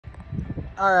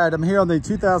All right, I'm here on the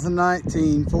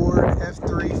 2019 Ford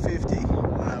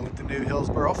F350 with the new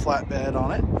Hillsboro flatbed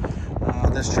on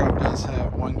it. This truck does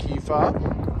have one key fob.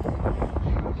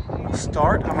 We'll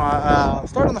start. I'm gonna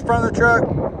start on the front of the truck.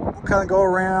 We'll kind of go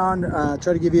around,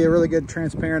 try to give you a really good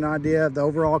transparent idea of the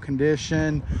overall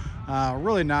condition.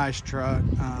 Really nice truck.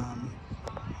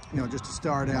 You know, just to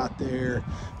start out there,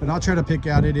 but I'll try to pick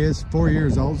out, it is 4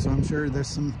 years old, so I'm sure there's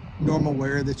some normal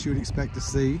wear that you would expect to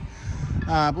see.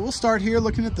 But we'll start here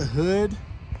looking at the hood.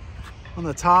 On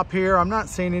the top here, I'm not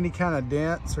seeing any kind of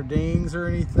dents or dings or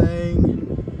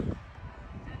anything.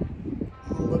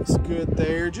 Looks good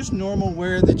there. Just normal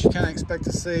wear that you kind of expect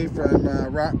to see from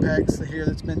rock packs here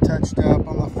that's been touched up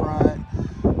on the front.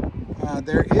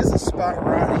 There is a spot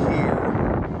right here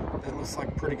that looks like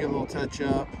a pretty good little touch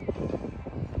up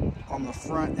on the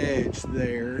front edge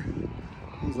there.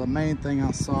 That was the main thing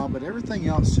I saw, but everything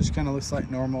else just kind of looks like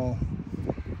normal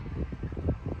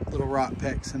little rock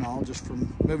pecks and all, just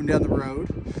from moving down the road.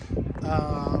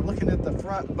 Looking at the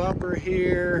front bumper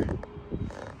here,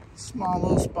 small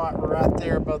little spot right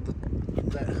there above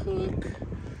that hook,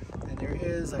 and there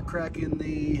is a crack in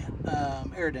the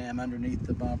air dam underneath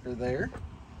the bumper there.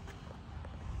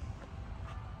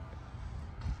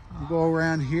 We'll go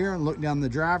around here and look down the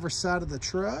driver's side of the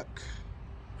truck.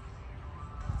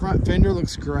 Front fender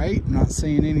looks great. I'm not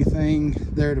seeing anything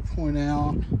there to point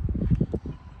out.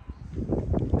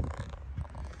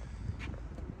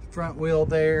 Front wheel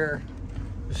there,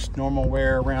 just normal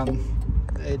wear around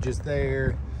the edges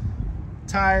there.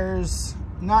 Tires,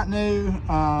 not new,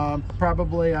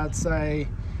 probably I'd say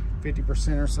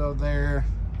 50% or so there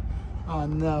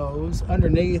on those.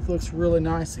 Underneath looks really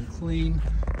nice and clean.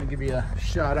 I'll give you a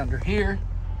shot under here.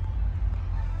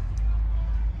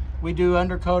 We do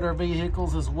undercoat our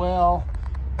vehicles as well.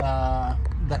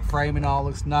 That framing all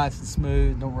looks nice and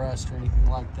smooth, no rust or anything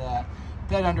like that.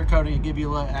 That undercoating will give you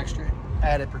a little extra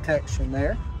added protection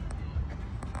there.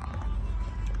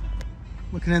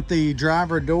 Looking at the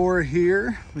driver door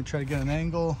here, let me try to get an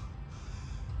angle.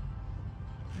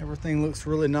 Everything looks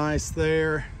really nice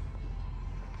there.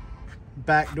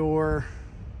 Back door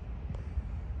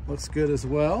looks good as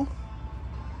well.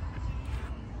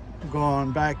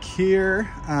 Going back here,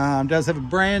 does have a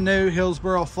brand new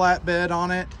Hillsboro flatbed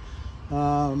on it.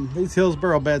 These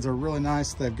Hillsboro beds are really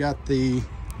nice. They've got the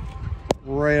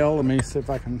rail. Let me see if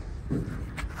I can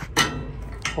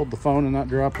hold the phone and not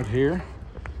drop it here.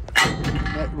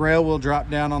 That rail will drop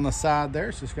down on the side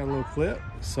there, so it's got a little clip.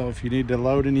 So if you need to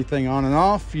load anything on and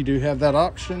off, you do have that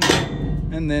option,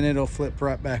 and then it'll flip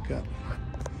right back up.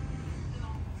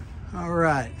 All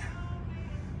right.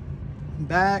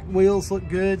 Back wheels look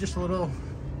good, just a little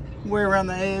wear around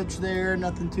the edge there,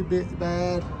 nothing too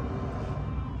bad.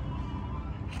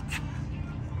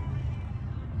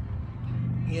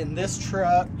 And this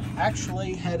truck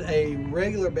actually had a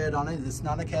regular bed on it. It's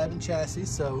not a cabin chassis,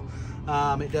 so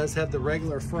it does have the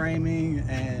regular framing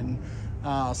and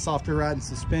softer riding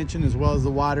suspension, as well as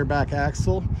the wider back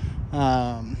axle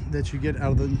that you get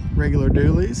out of the regular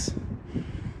dualies.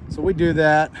 So we do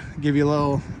that, give you a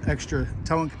little extra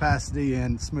towing capacity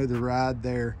and smoother ride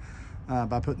there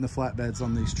by putting the flatbeds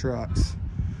on these trucks.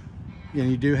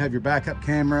 And you do have your backup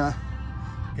camera,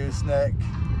 gooseneck,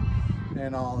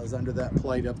 and all is under that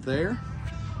plate up there,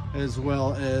 as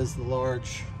well as the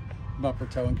large bumper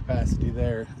towing capacity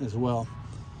there as well.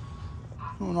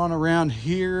 Going on around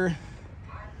here,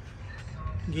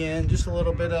 again, just a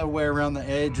little bit of wear around the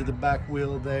edge of the back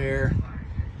wheel there.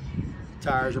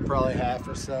 Tires are probably half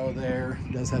or so there.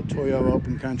 It does have Toyo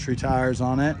Open Country tires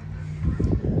on it.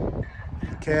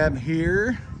 Cab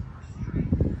here.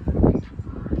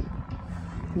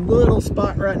 Little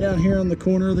spot right down here on the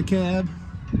corner of the cab.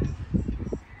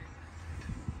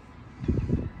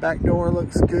 Back door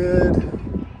looks good.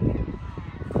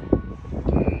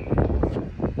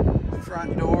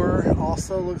 Front door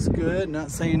also looks good. Not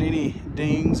seeing any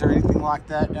dings or anything like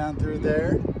that down through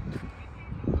there.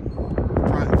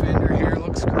 Front fender here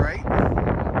looks great. Again,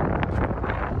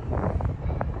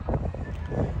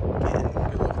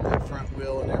 good look at that front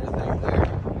wheel and everything there.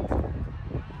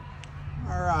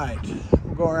 All right,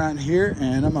 we'll go around here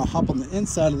and I'm gonna hop on the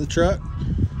inside of the truck.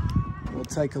 We'll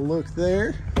take a look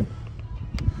there.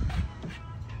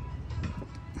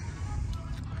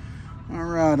 All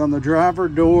right, on the driver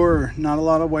door, not a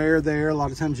lot of wear there. A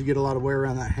lot of times you get a lot of wear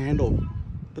around that handle,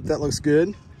 but that looks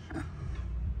good.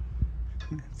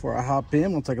 Before I hop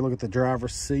in, we'll take a look at the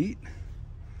driver's seat.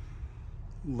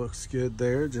 Looks good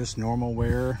there, just normal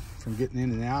wear from getting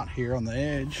in and out here on the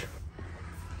edge.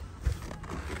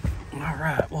 All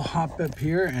right, we'll hop up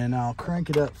here and I'll crank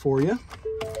it up for you.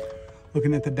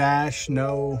 Looking at the dash,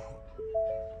 no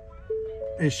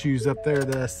issues up there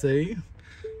that I see.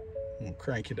 We'll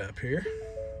crank it up here.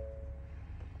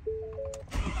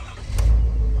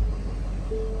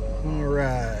 All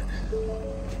right.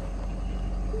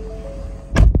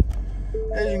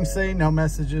 As you can see, no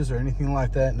messages or anything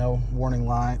like that, no warning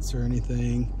lights or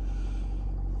anything.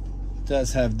 It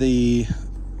does have the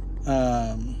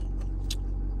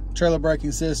trailer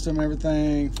braking system,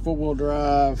 everything, four-wheel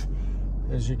drive.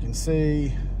 As you can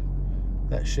see,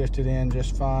 that shifted in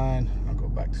just fine. I'll go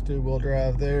back to two-wheel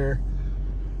drive there.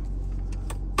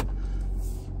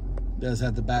 Does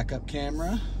have the backup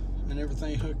camera and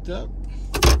everything hooked up.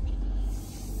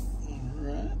 All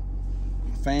right.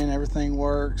 Fan, everything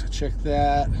works. Check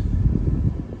that.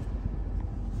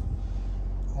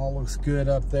 All looks good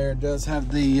up there. It does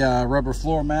have the rubber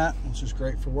floor mat, which is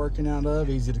great for working out of,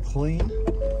 easy to clean.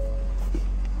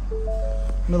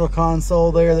 Middle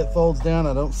console there that folds down.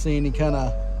 I don't see any kind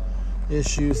of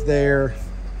issues there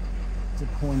to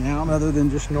point out other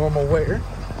than just normal wear.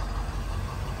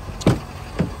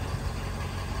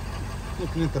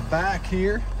 Looking at the back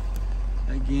here,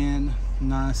 again,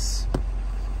 nice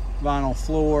vinyl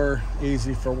floor,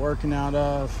 easy for working out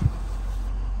of.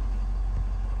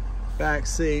 Back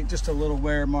seat, just a little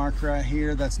wear mark right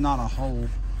here. That's not a hole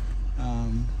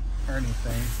or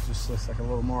anything, just looks like a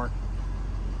little mark.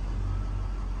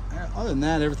 Other than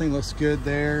that, everything looks good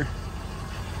there.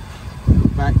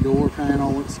 Back door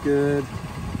panel looks good.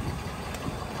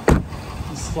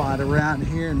 Just slide around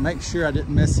here and make sure I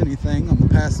didn't miss anything on the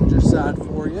passenger side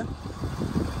for you.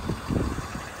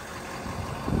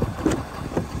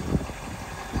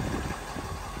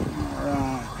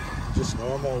 Just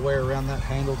normal wear around that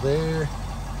handle there.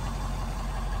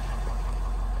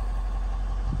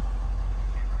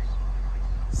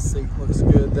 Seat looks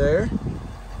good there.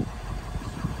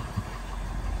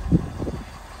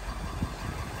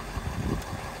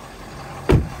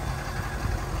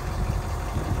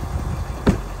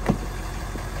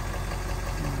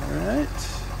 Alright,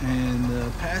 and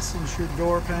the passenger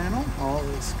door panel, all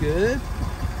looks good.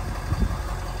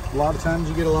 A lot of times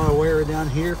you get a lot of wear down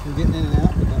here from getting in and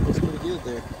out, but that looks pretty good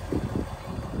there.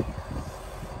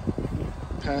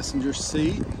 Passenger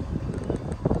seat,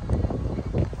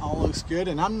 all looks good.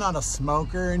 And I'm not a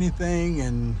smoker or anything,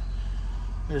 and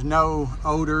there's no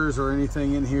odors or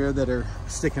anything in here that are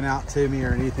sticking out to me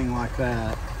or anything like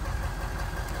that.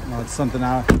 Well, it's something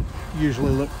I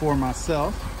usually look for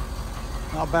myself.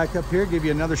 I'll back up here, give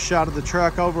you another shot of the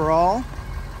truck overall.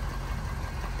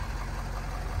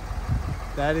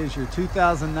 That is your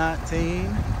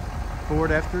 2019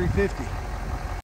 Ford F350.